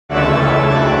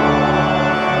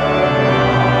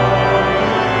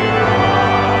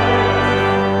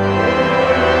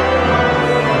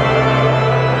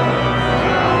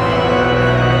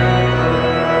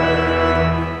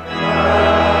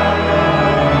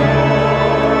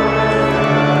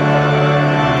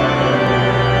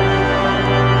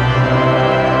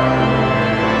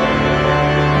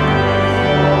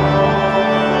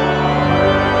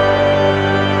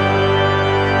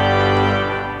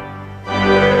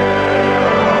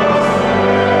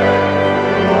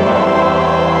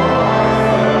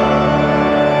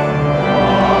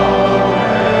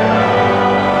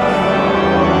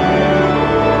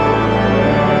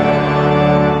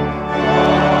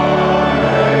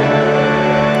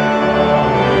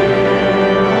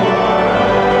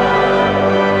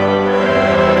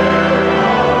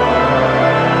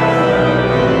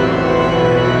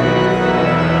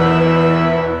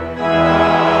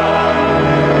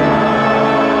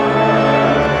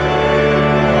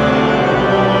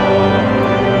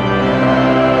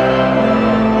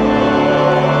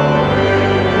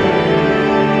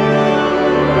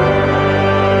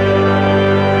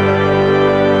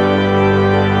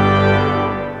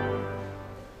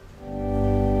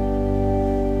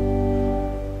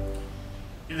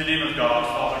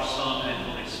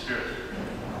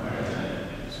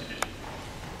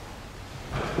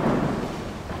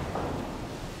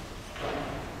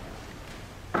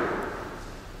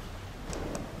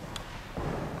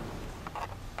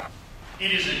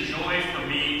It is a joy for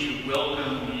me to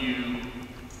welcome you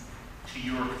to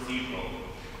your cathedral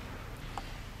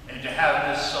and to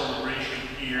have this celebration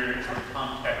here in the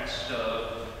context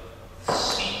of the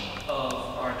seat of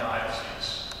our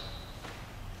diocese,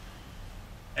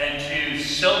 and to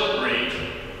celebrate,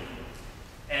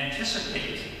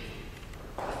 anticipate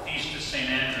the Feast of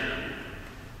St. Andrew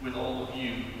with all of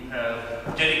you who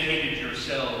have dedicated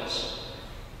yourselves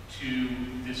to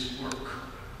this work.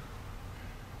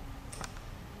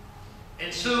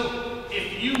 And so,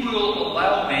 if you will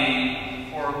allow me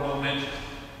for a moment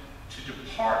to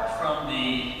depart from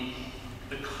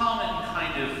the common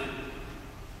kind of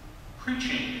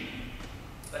preaching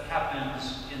that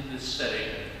happens in this setting,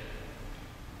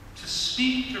 to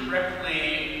speak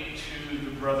directly to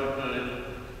the Brotherhood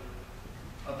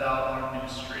about our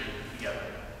ministry together.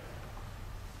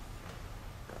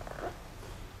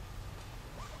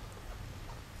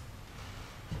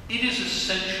 It is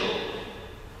essential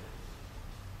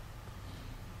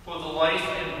for the life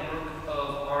and work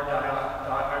of our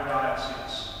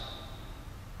diocese,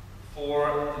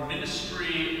 for the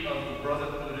ministry of the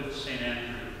Brotherhood of St.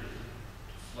 Andrew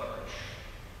to flourish.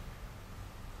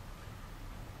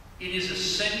 It is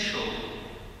essential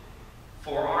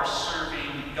for our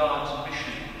serving God's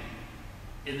mission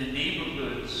in the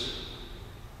neighborhoods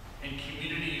and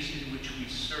communities in which we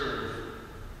serve,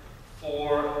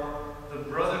 for the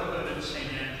Brotherhood of St.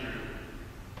 Andrew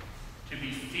to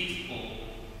be faithful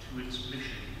to its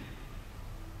mission.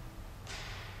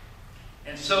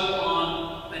 And so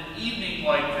on an evening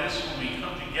like this, when we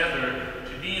come together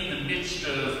to be in the midst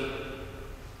of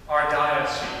our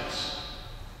diocese,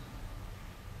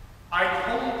 I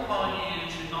call upon you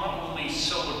to not only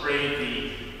celebrate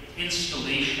the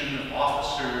installation of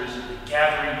officers and the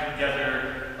gathering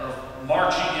together of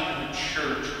marching into the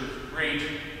church with great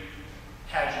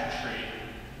pageantry,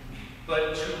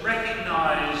 but to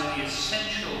recognize the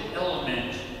essential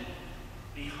element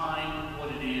behind what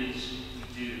it is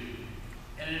we do.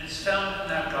 And it is found in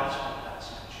that gospel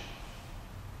passage.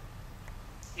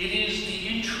 It is the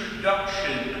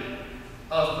introduction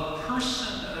of the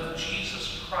person of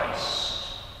Jesus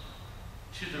Christ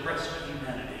to the rest of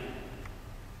humanity.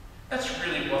 That's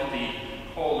really what the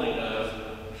calling of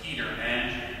Peter,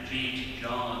 Andrew, James, and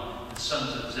John, the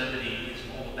sons of Zebedee, is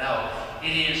all about.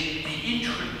 It is the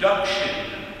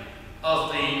introduction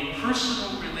of the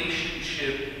personal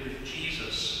relationship with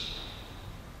Jesus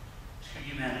to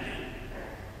humanity.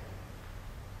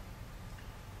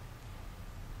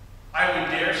 I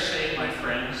would dare say, my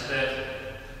friends, that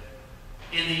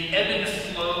in the ebb and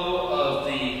flow of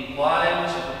the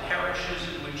lives of the parishes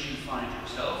in which you find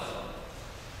yourself,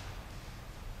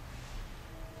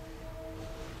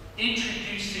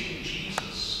 introducing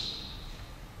Jesus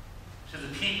to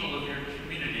the people of your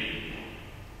community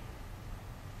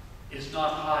is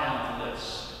not high on the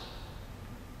list.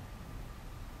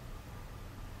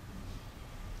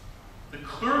 The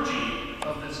clergy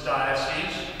of this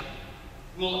diocese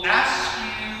will ask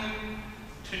you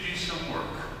to do some work.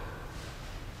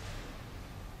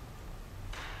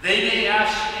 They may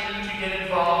ask you to get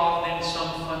involved in some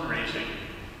fundraising.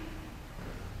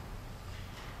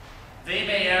 They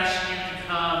may ask you to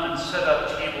come and set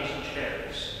up tables and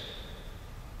chairs.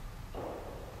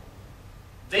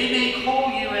 They may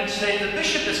call you and say, the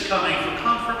bishop is coming for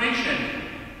confirmation.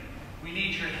 We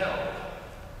need your help.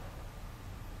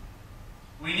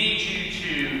 We need you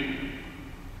to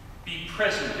be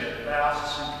present at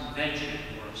diocesan convention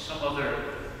or some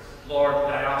other large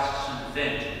diocesan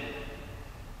event.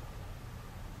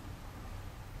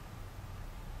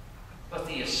 But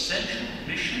the essential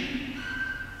mission,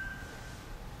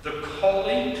 the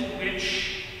calling to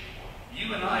which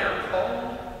you and I are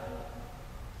called,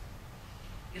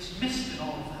 is missed in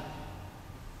all of that.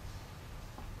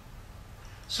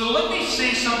 So let me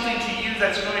say something to you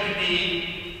that's going to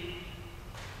be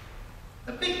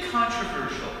a bit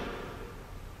controversial.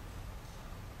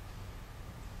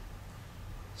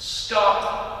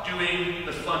 Stop doing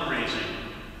the fundraising.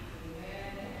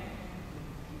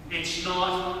 It's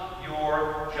not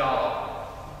your job.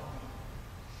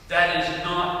 That is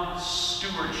not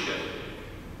stewardship.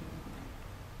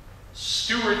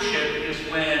 Stewardship is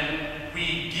when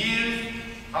we give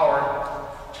our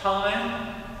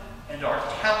time and our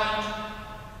talent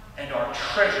and our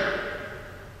treasure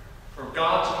for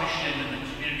God's mission in the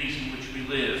communities in which we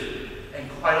live.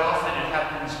 And quite often it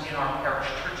happens in our parish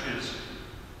churches,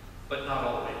 but not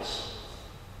always.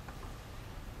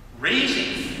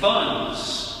 Raising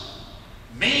funds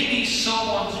may be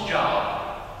someone's job,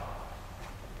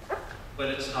 but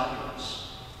it's not yours.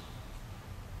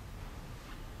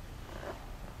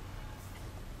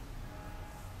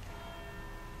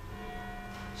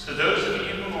 So those of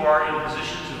you who are in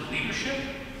positions of leadership,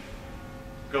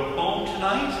 go home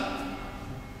tonight,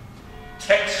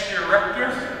 text your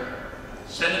rector,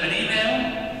 send him an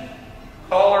email,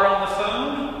 call her on the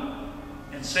phone,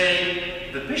 and say,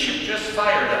 the bishop just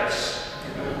fired us.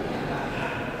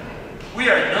 We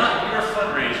are not your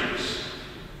fundraisers.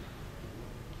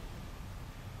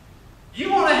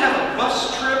 You want to have a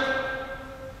bus trip?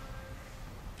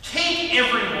 Take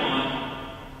everyone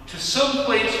to some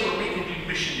place where we can do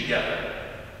mission together.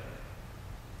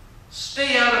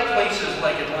 Stay out of places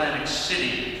like Atlantic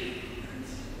City.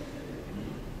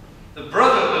 The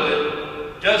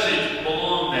brotherhood doesn't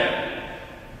belong there.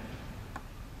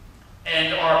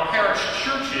 And our parish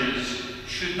churches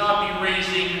should not be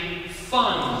raising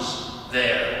funds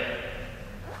there.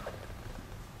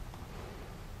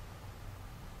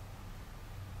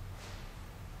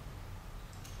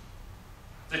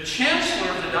 The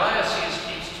chancellor of the diocese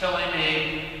keeps telling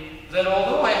me that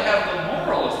although I have the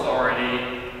moral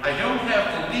authority, I don't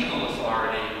have the legal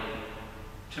authority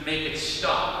to make it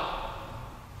stop.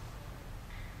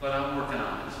 But I'm working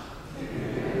on it.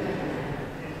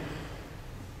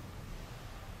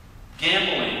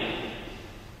 Gambling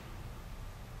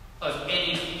of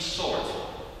any sort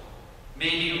may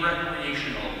be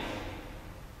recreational,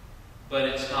 but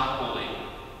it's not holy,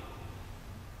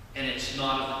 and it's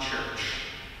not of the church.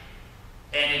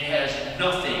 And it has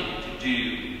nothing to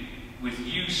do with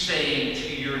you saying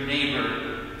to your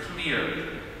neighbor, come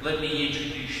here, let me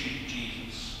introduce you to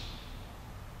Jesus,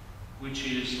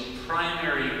 which is the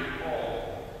primary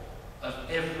call of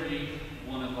every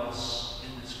one of us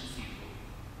in this cathedral.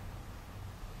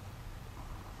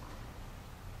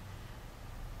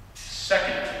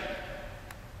 Second,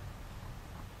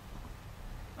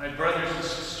 my brothers and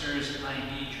sisters, I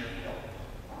need your help.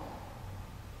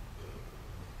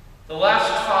 The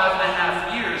last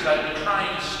 5.5 years, I've been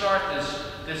trying to start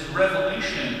this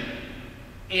revolution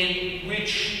in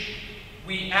which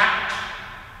we act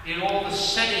in all the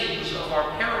settings of our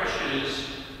parishes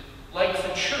like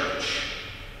the church,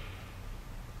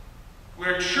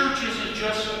 where church isn't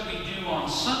just what we do on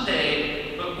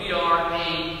Sunday, but we are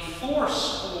a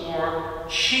force for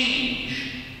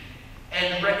change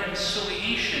and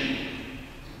reconciliation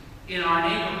in our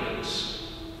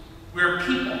neighborhoods, where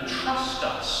people trust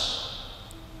us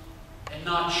and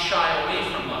not shy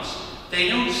away from us. They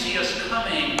don't see us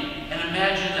coming and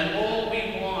imagine that all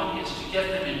we want is to get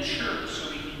them in church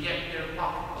so we can get their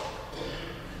pocketbook.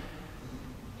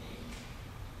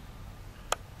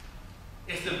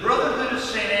 If the Brotherhood of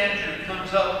St. Andrew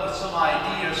comes up with some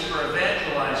ideas for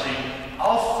evangelizing,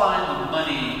 I'll find the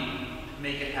money to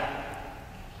make it happen.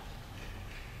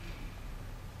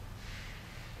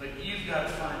 But you've got to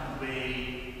find a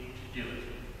way to do it.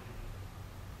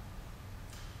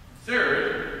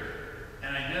 Third,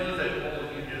 and I know that all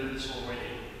of you know this already,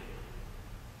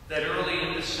 that early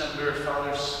in December,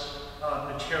 Father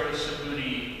Matero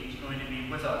Sabuni is going to be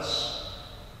with us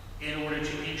in order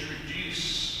to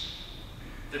introduce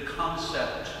the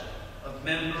concept of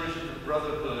members of the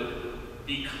Brotherhood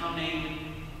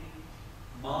becoming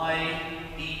my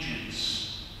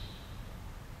agents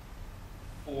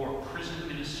for prison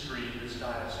ministry in this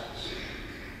diocese.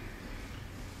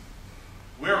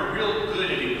 We're real good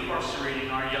at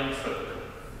incarcerating our young folk,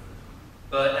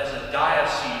 but as a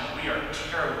diocese, we are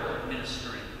terrible at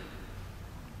ministering.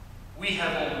 We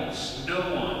have almost no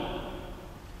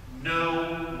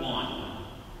one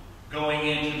going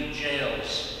into the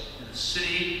jails in the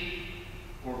city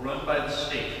or run by the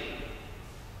state.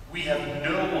 We have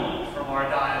no one from our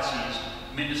diocese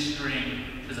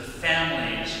ministering to the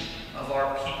families of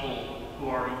our people who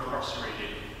are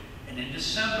incarcerated. And in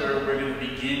December, we're going to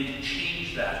begin to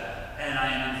change that. And I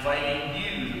am inviting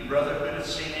you, the Brotherhood of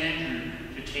St. Andrew,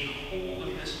 to take hold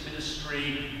of this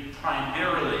ministry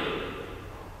primarily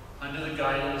under the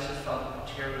guidance of Father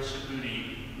Matero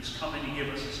Sabuni, who's coming to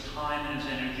give us his time and his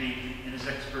energy and his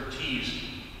expertise.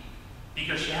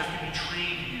 Because you have to be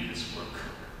trained to do this work.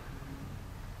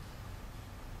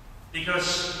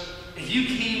 Because if you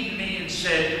came to me and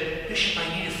said, Bishop,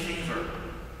 I need a favor.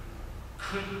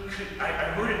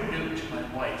 I wrote a note to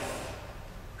my wife.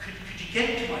 Could you get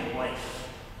it to my wife?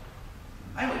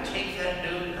 I would take that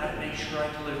note and I'd make sure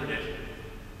I delivered it.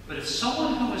 But if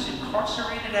someone who was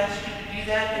incarcerated asked you to do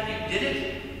that and you did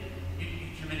it, you're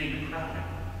committing a crime.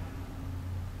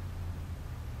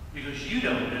 Because you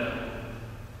don't know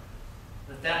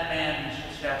that that man who's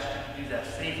just asked you to do that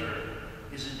favor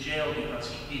is in jail because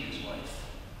he beat his wife.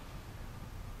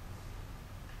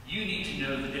 You need to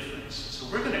know the difference. So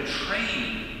we're going to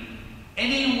train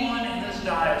anyone in this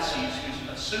diocese who's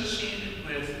associated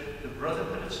with the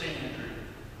Brotherhood of St. Andrew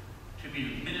to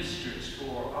be ministers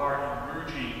for our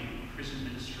emerging prison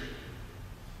ministry.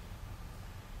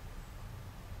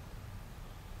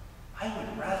 I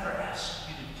would rather ask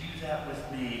you to do that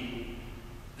with me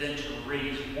than to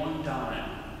raise one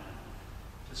dime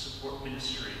to support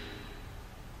ministry.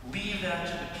 Leave that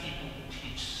to the people who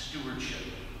teach stewardship.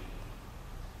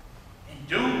 And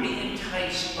don't be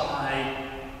enticed by,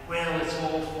 well, it's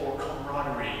all for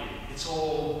camaraderie. It's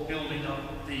all building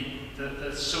up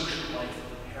the social life of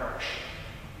the parish.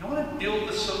 You want to build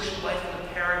the social life of the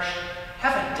parish?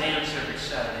 Have a dance every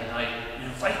Saturday night and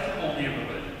invite the whole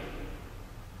neighborhood.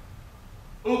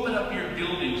 Open up your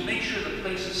buildings. Make sure the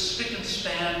place is spick and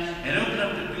span, and open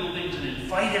up the buildings and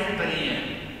invite everybody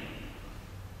in.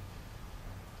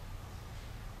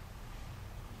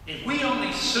 If we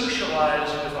only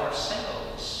socialize with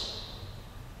ourselves,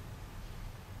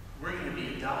 we're going to be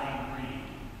a dying breed.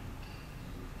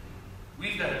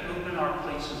 We've got to open our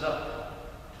places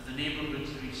up to the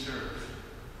neighborhoods that we serve.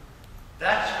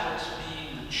 That's what's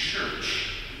being the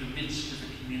church in the midst of the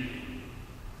community.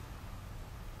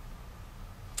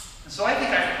 And so I think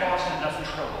I've caused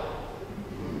enough trouble.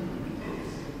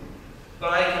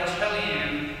 But I can tell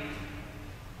you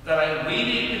that I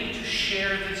waited to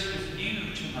share this with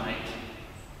you tonight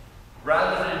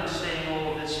rather than saying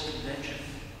all of this at convention.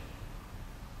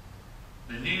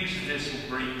 The news of this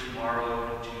will break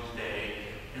tomorrow and Tuesday,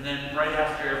 and then right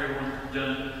after everyone's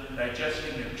done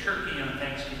digesting their turkey on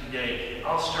Thanksgiving Day,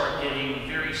 I'll start getting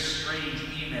very strange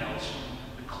emails from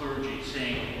the clergy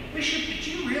saying, "Bishop, did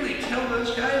you really tell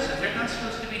those guys that they're not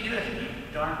supposed to be doing it?" You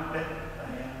darn bet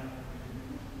I am.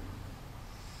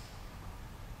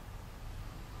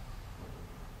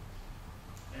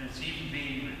 And it's even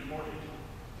being recorded.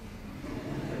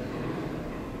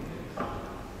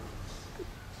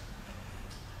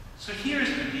 So here's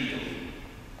the deal.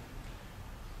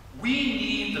 We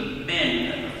need the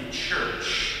men of the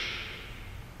church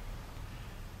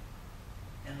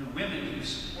and the women who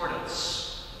support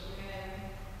us.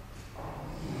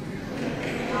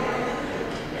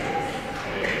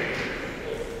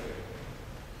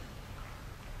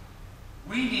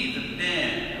 We need the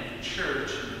men of the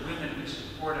church and the women who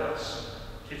support us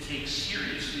to take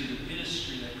seriously the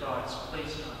ministry that God has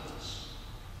placed on us.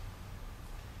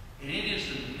 And it is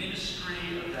the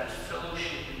ministry of that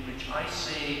fellowship in which I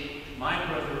say to my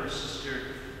brother or sister,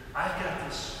 I've got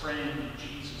this friend in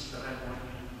Jesus that I want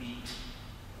you to meet.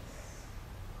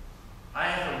 I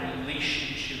have a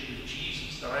relationship with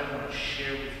Jesus that I want to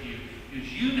share with you.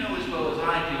 Because you know as well as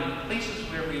I do, in the places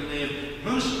where we live,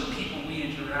 most of the people we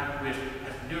interact with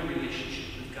have no relationship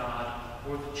with God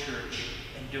or the church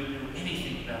and don't know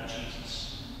anything about Jesus.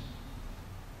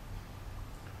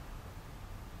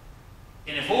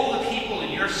 And if all the people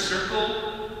in your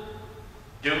circle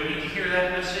don't need to hear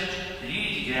that message, then you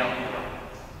need to get out and run.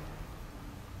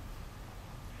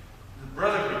 The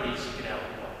brotherhood needs to get out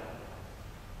and run.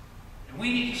 And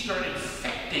we need to start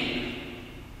infecting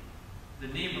the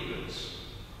neighborhoods.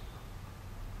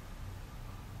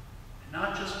 And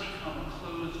not just become a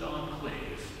closed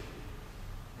enclave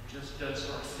that just does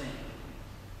our thing.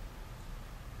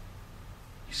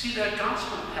 You see, that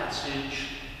gospel passage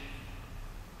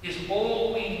is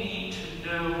all we need to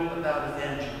know about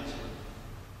evangelism.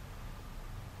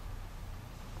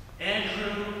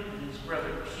 Andrew and his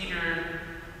brother Peter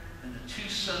and the two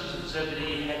sons of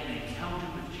Zebedee had an encounter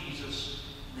with Jesus,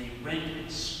 and they went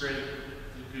and spread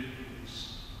the good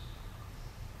news.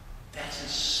 That's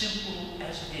as simple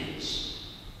as it is.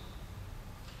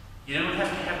 You don't have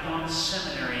to have gone to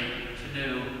seminary to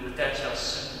know that that's how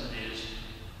simple it is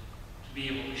to be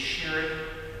able to share it,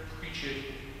 preach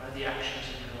it by the actions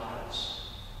of your lives.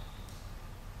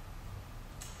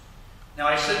 Now,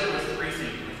 I said there were three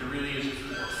things, but there really is a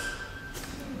fourth.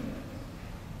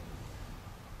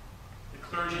 The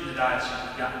clergy in the diocese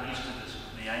have gotten used to this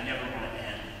with me. I never want to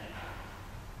end.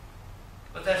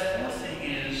 But that fourth thing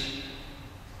is,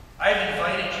 I've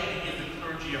invited you to give the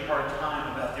clergy a hard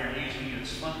time about their using you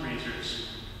as fundraisers.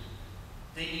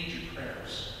 They need your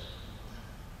prayers.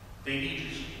 They need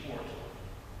your support.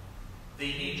 They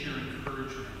need your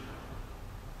encouragement.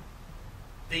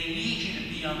 They need you to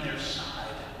be on their side.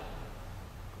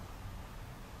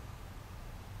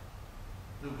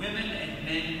 The women and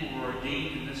men who are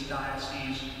ordained in this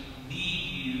diocese need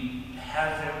you to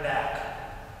have their back.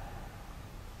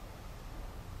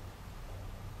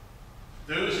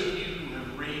 Those of you who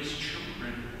have raised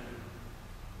children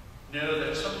know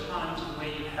that sometimes the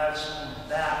way you have someone's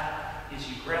back is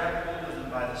you grab hold of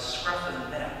them by the scruff of the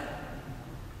neck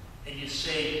and you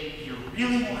say, "You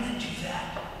really want to do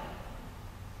that?"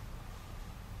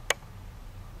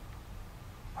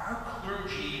 Our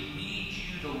clergy needs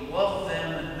you to love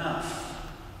them enough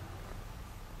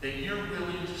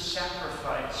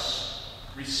sacrifice,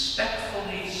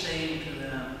 respectfully saying to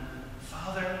them,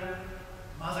 Father,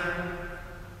 Mother,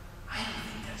 I don't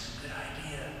think that's a good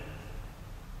idea.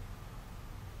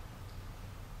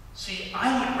 See,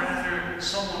 I would rather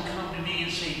someone come to me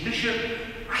and say, Bishop,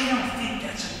 I don't think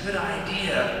that's a good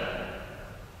idea,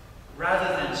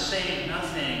 rather than saying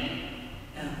nothing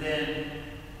and then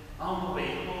on the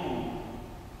way home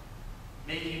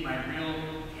making my real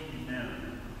opinion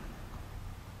known.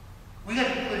 We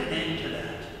got to put an end to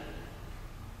that.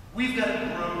 We've got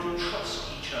to grow to trust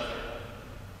each other.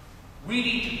 We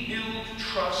need to build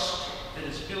trust that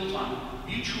is built on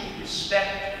mutual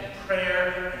respect and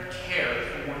prayer and care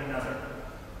for one another.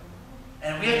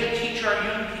 And we have to teach our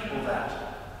young people that.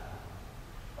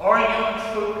 Our young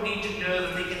folk need to know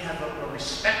that they can have a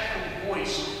respectful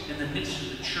voice in the midst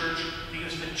of the church,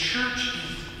 because the church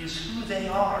is who they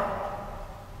are.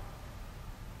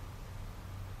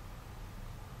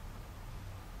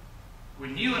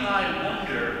 When you and I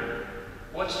wonder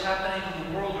what's happening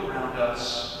in the world around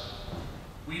us,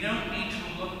 we don't need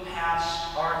to look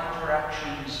past our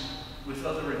interactions with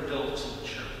other adults in the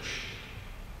church.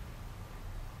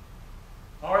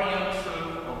 Our young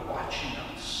folk are watching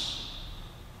us,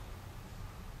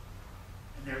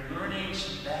 and they're learning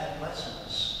some bad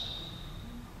lessons.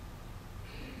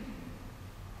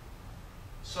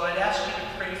 So I'd ask you to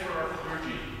pray for our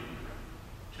clergy,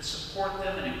 to support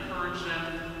them and encourage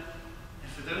them.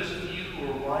 For those of you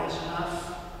who are wise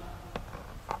enough,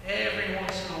 every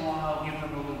once in a while give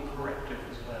them a little corrective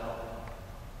as well.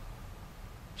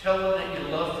 Tell them that you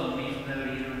love them even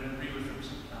though you don't agree with them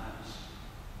sometimes.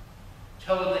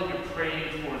 Tell them that you're praying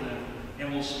for them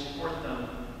and will support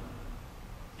them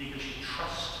because you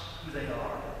trust who they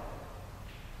are.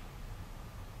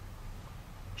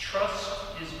 Trust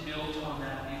is built on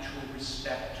that mutual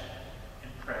respect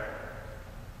and prayer.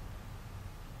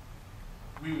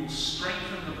 We will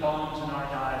strengthen the bonds in our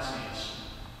diocese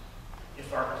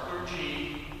if our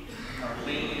clergy and our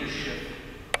lay leadership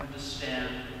understand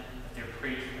that they're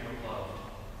prayed for and loved.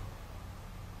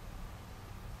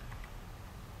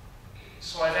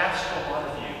 So I've asked a lot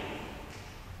of you.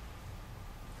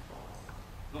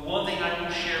 The one thing I will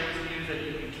share with you that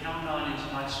you can count on is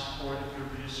my support of your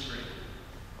ministry.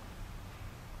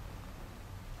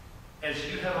 As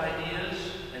you have ideas,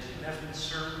 as you have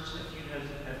concerns, as you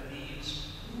have needs,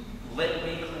 let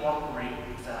me cooperate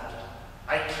with that.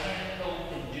 I can't help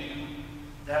and do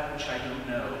that which I don't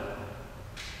know.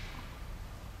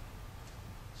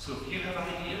 So if you have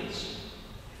ideas,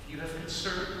 if you have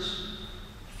concerns,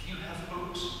 if you have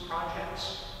hopes,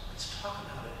 projects, let's talk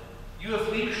about it. You have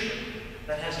leadership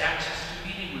that has access to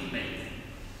meeting with me.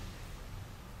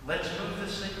 Let's move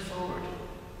this thing forward.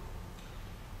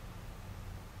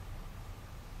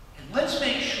 And let's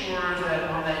make sure that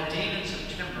on that date in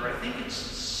September, I think it's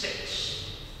the 6th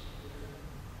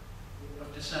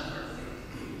of December,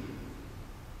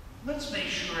 let's make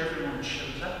sure everyone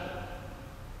shows up.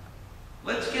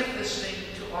 Let's get this thing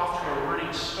off to a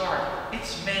running start.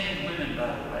 It's men and women, by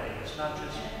the way. It's not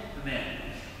just the men.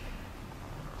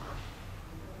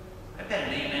 I bet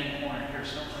an amen corner here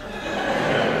somewhere.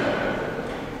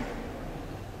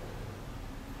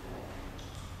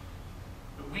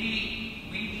 But we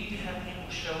need to have people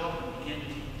show up and begin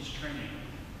this training.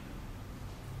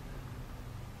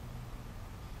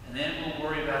 And then we'll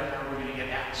worry about how we're going to get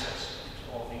access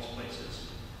to all these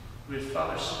places. With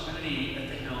Father Sabuni at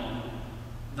the helm,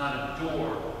 not a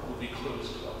door will be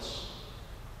closed to us.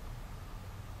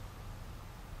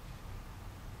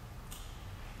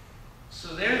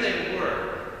 So there they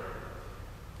were,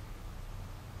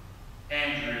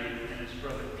 Andrew and his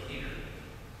brother Peter,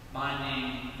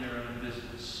 minding their own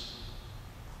business,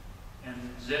 and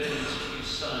Zebulun's 2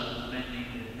 sons mending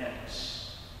their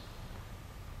nets.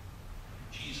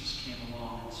 Jesus came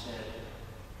along and said,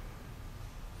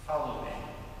 "Follow me."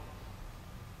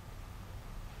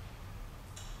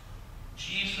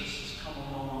 Jesus has come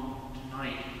along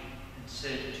tonight and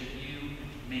said to you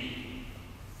and to me,